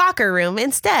in the locker room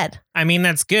instead. I mean,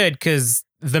 that's good because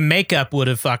the makeup would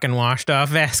have fucking washed off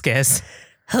Vasquez.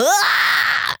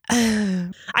 I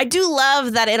do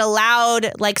love that it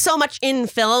allowed, like, so much in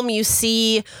film, you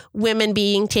see women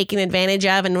being taken advantage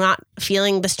of and not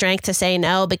feeling the strength to say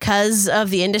no because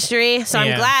of the industry. So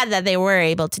I'm glad that they were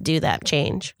able to do that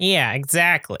change. Yeah,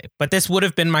 exactly. But this would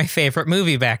have been my favorite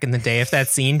movie back in the day if that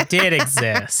scene did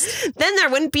exist. Then there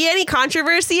wouldn't be any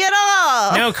controversy at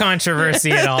all. No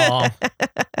controversy at all.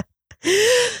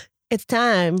 It's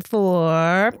time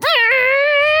for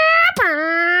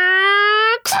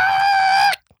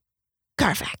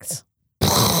Carfax.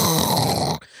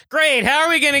 Great. How are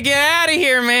we going to get out of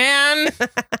here, man?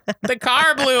 The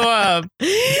car blew up.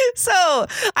 So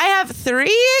I have 3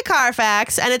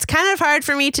 Carfax, and it's kind of hard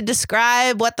for me to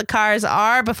describe what the cars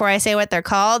are before I say what they're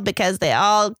called because they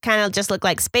all kind of just look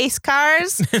like space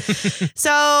cars.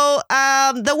 So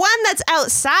the one that's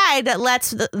outside that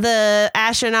lets the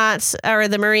astronauts or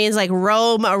the Marines like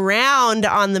roam around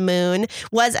on the moon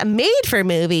was a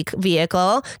made-for-movie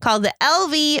vehicle called the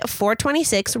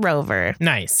LV-426 Rover.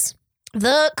 Nice.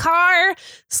 The car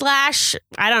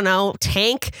 /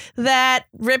 tank that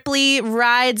Ripley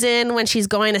rides in when she's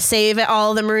going to save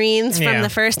all the Marines from the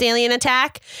first alien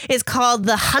attack is called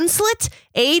the Hunslet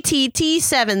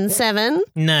ATT-77.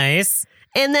 Nice.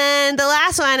 And then the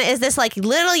last one is this like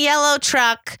little yellow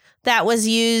truck that was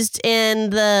used in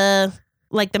the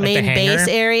main base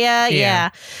area.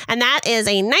 Yeah. And that is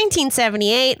a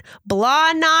 1978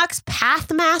 Blaw-Knox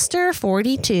Pathmaster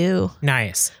 42.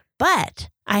 Nice. But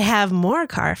I have more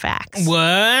Carfax.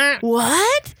 What?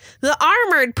 The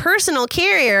Armored Personal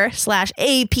Carrier /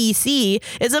 APC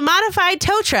is a modified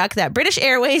tow truck that British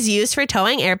Airways used for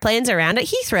towing airplanes around at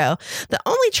Heathrow. The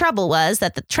only trouble was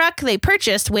that the truck they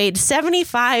purchased weighed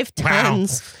 75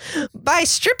 tons. Wow. By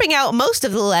stripping out most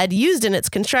of the lead used in its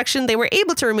construction, they were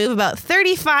able to remove about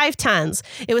 35 tons.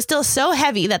 It was still so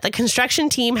heavy that the construction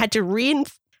team had to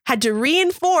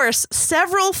reinforce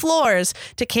several floors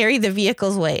to carry the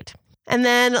vehicle's weight. And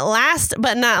then last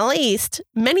but not least,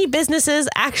 many businesses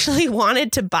actually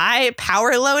wanted to buy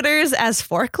power loaders as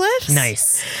forklifts.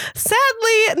 Nice.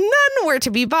 Sadly, none were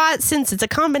to be bought since it's a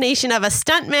combination of a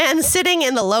stuntman sitting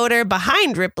in the loader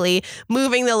behind Ripley,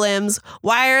 moving the limbs,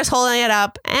 wires holding it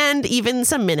up, and even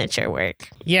some miniature work.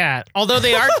 Yeah, although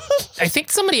they are, I think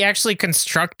somebody actually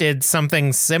constructed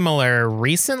something similar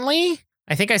recently.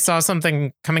 I think I saw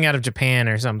something coming out of Japan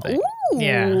or something. Ooh,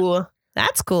 yeah.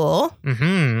 That's cool.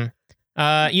 Mm-hmm.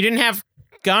 You didn't have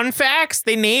gun facts?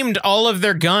 They named all of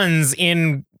their guns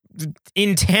in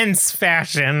intense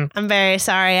fashion. I'm very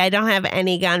sorry. I don't have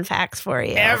any gun facts for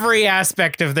you. Every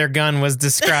aspect of their gun was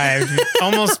described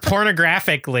almost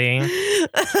pornographically.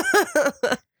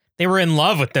 They were in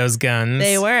love with those guns.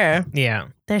 They were. Yeah.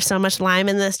 There's so much lime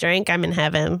in this drink. I'm in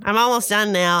heaven. I'm almost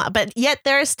done now, but yet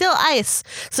there is still ice.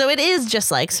 So it is just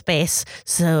like space.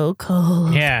 So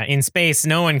cold. Yeah. In space,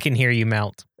 no one can hear you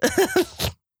melt.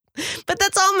 But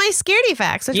that's all my scaredy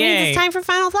facts, which means it's time for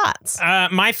final thoughts.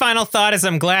 My final thought is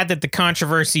I'm glad that the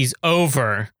controversy's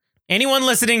over. Anyone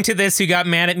listening to this who got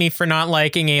mad at me for not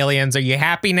liking Aliens, are you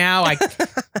happy now? I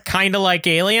kind of like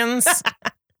Aliens.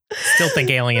 Still think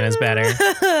Alien is better.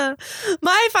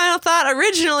 My final thought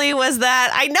originally was that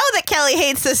I know that Kelly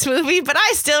hates this movie, but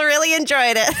I still really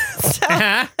enjoyed it.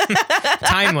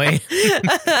 Timely.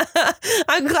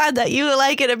 I'm glad that you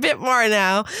like it a bit more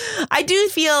now. I do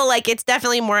feel like it's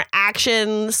definitely more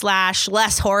action /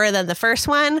 less horror than the first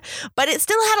one, but it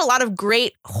still had a lot of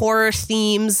great horror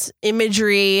themes,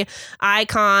 imagery,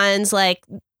 icons. Like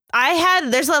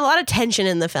there's a lot of tension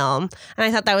in the film, and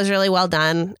I thought that was really well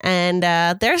done. And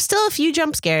there's still a few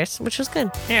jump scares, which was good.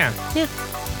 Yeah. Yeah.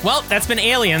 Well, that's been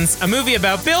Aliens, a movie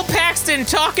about Bill Paxton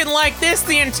talking like this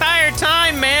the entire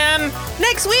time, man.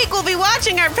 Next week, we'll be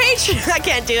watching our Patreon. I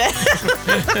can't do it.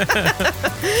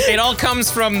 It all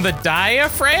comes from the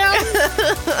diaphragm?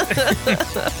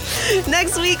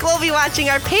 Next week, we'll be watching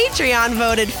our Patreon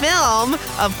voted film.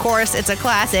 Of course, it's a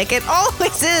classic. It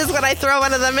always is when I throw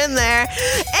one of them in there.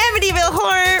 Amityville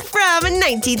Horror from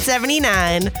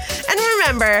 1979. And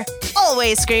remember,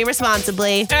 always scream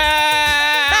responsibly. Bye!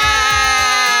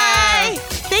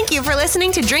 Thank you for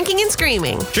listening to Drinking and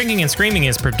Screaming. Drinking and Screaming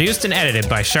is produced and edited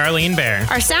by Charlene Bear.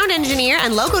 Our sound engineer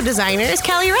and logo designer is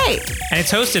Kelly Wright. And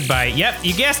it's hosted by, yep,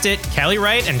 you guessed it, Kelly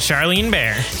Wright and Charlene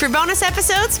Bear. For bonus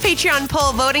episodes, Patreon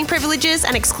poll voting privileges,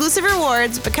 and exclusive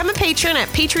rewards, become a patron at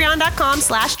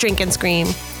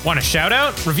patreon.com/drinkandscream. Want a shout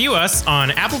out? Review us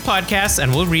on Apple Podcasts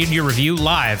and we'll read your review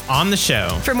live on the show.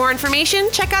 For more information,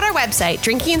 check out our website,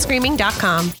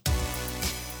 drinkingandscreaming.com.